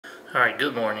Alright,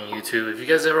 good morning YouTube. If you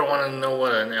guys ever want to know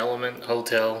what an Element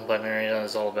Hotel by Marriott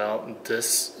is all about,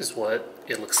 this is what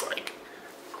it looks like.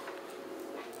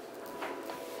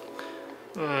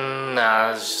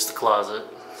 Nah, it's just a closet.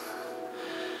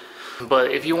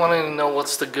 But if you want to know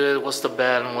what's the good, what's the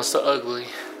bad, and what's the ugly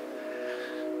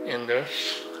in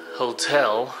this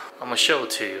hotel, I'm going to show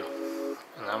it to you.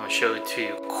 And I'm going to show it to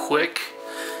you quick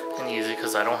and easy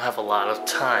because I don't have a lot of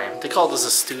time. They call this a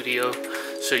studio,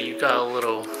 so you got a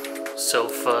little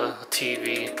sofa,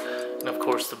 TV, and of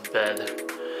course the bed.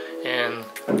 And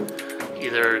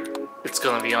either it's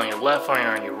gonna be on your left or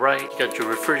on your right. You got your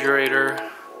refrigerator,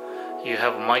 you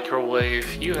have a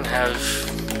microwave, you even have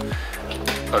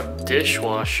a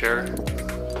dishwasher,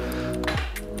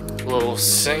 a little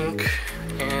sink,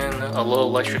 and a little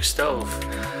electric stove.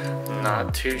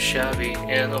 Not too shabby,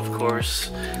 and of course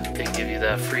they give you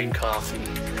that free coffee.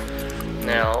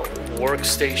 Now,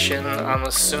 workstation, I'm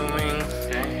assuming.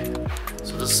 Okay.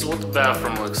 So this is what the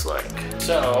bathroom looks like.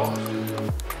 So,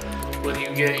 what do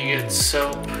you get? You get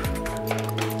soap,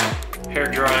 hair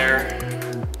dryer,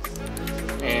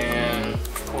 and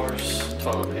of course,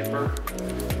 toilet paper.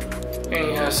 And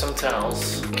you have some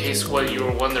towels. In case what you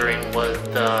were wondering what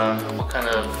kind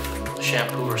of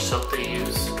shampoo or soap they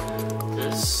use,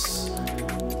 this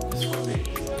is what they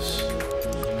use.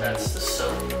 That's the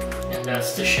soap, and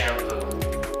that's the shampoo.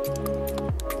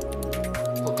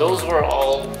 Those were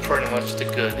all pretty much the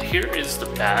good. Here is the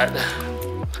bad.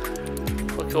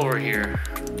 Look over here.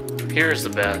 Here's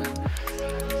the bad.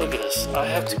 Look at this. I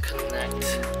have to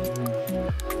connect.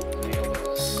 Let me open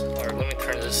this. Or let me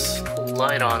turn this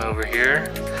light on over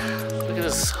here. Look at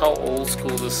this, how old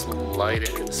school this light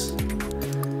is.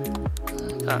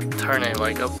 Gotta turn it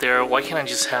like up there. Why can't I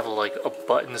just have like a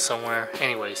button somewhere?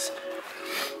 Anyways,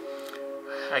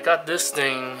 I got this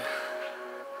thing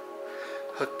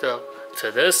hooked up to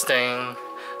this thing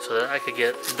so that I could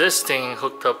get this thing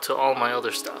hooked up to all my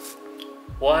other stuff.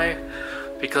 Why?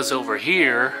 Because over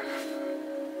here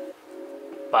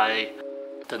by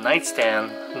the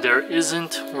nightstand there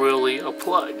isn't really a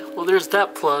plug. Well, there's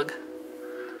that plug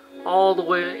all the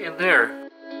way in there,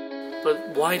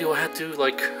 but why do I have to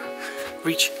like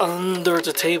reach under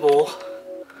the table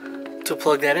to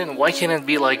plug that in? Why can't it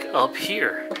be like up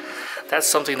here? That's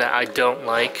something that I don't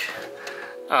like.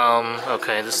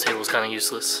 Okay, this table's kind of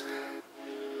useless.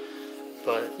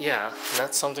 But yeah,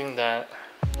 that's something that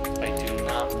I do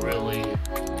not really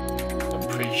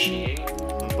appreciate.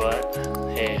 But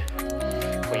hey,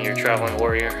 when you're a traveling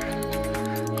warrior,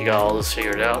 you got all this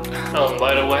figured out. Oh, and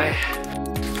by the way,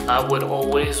 I would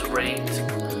always rate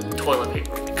toilet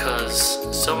paper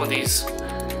because some of these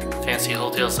fancy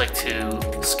hotels like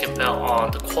to skip out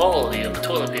on the quality of the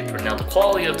toilet paper. Now, the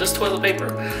quality of this toilet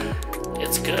paper,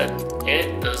 it's good.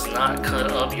 It does not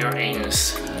cut up your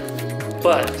anus.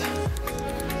 But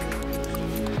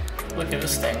look at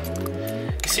this thing.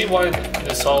 You see why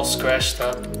it's all scratched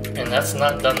up? And that's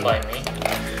not done by me.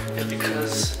 It's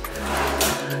because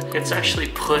it's actually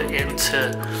put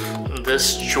into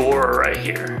this drawer right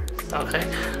here. Okay?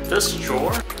 This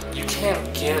drawer, you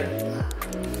can't get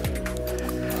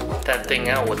that thing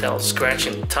out without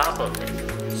scratching the top of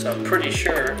it. So I'm pretty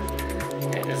sure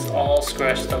it is all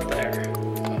scratched up there.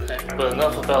 Okay. But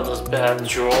enough about this bad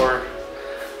drawer.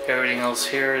 Everything else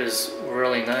here is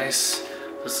really nice.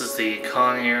 This is the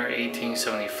Conair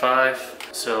 1875.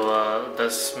 So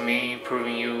that's me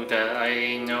proving you that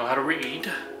I know how to read.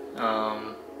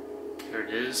 Here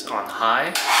it is on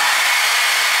high.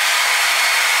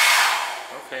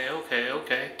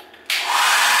 Okay.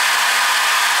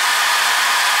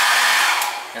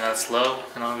 And that's low.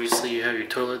 And obviously you have your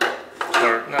toilet,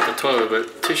 or not the toilet,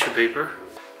 but tissue paper.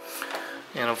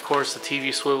 And of course the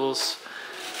TV swivels.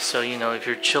 So you know, if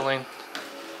you're chilling,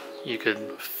 you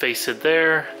could face it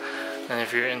there. And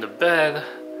if you're in the bed,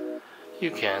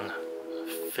 you can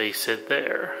face it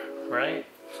there, right?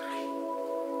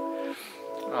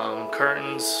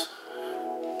 Curtains.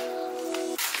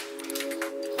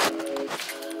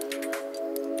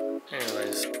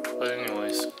 Anyways,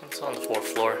 it's on the 4th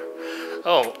floor.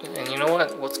 Oh, and you know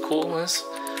what? What's cool is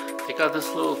they got this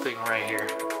little thing right here.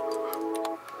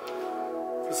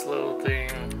 This little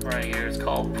thing right here is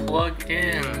called plug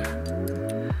in.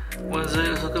 What is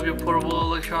it? Hook up your portable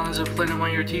electronics and play them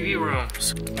on your TV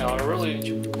rooms. Now I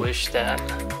really wish that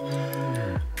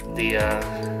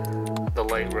the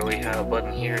light really had a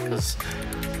button here, because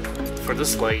for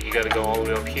this light you gotta go all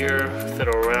the way up here,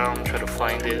 fiddle around, try to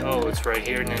find it. Oh, it's right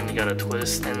here, and then you gotta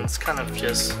twist, and it's kind of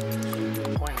just,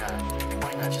 why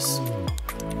not just,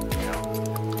 you know,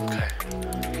 okay.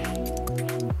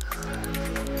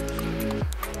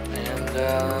 And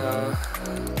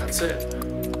that's it.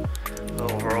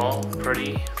 Overall,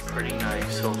 overall, pretty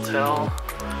nice hotel.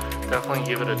 Definitely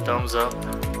give it a thumbs up.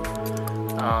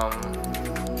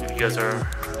 If you guys are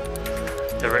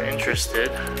ever interested.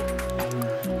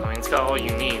 I mean, it's got all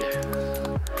you need.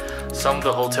 Some of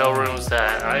the hotel rooms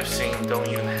that I've seen don't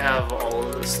even have all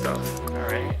of this stuff.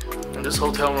 Alright. And this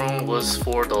hotel room was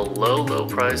for the low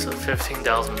price of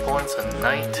 15,000 points a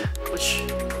night, which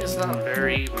is not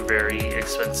very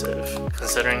expensive,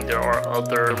 considering there are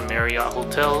other Marriott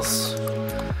hotels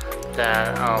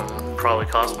that probably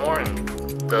cost more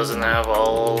and doesn't have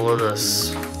all of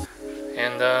this.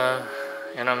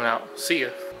 And I'm out. See ya.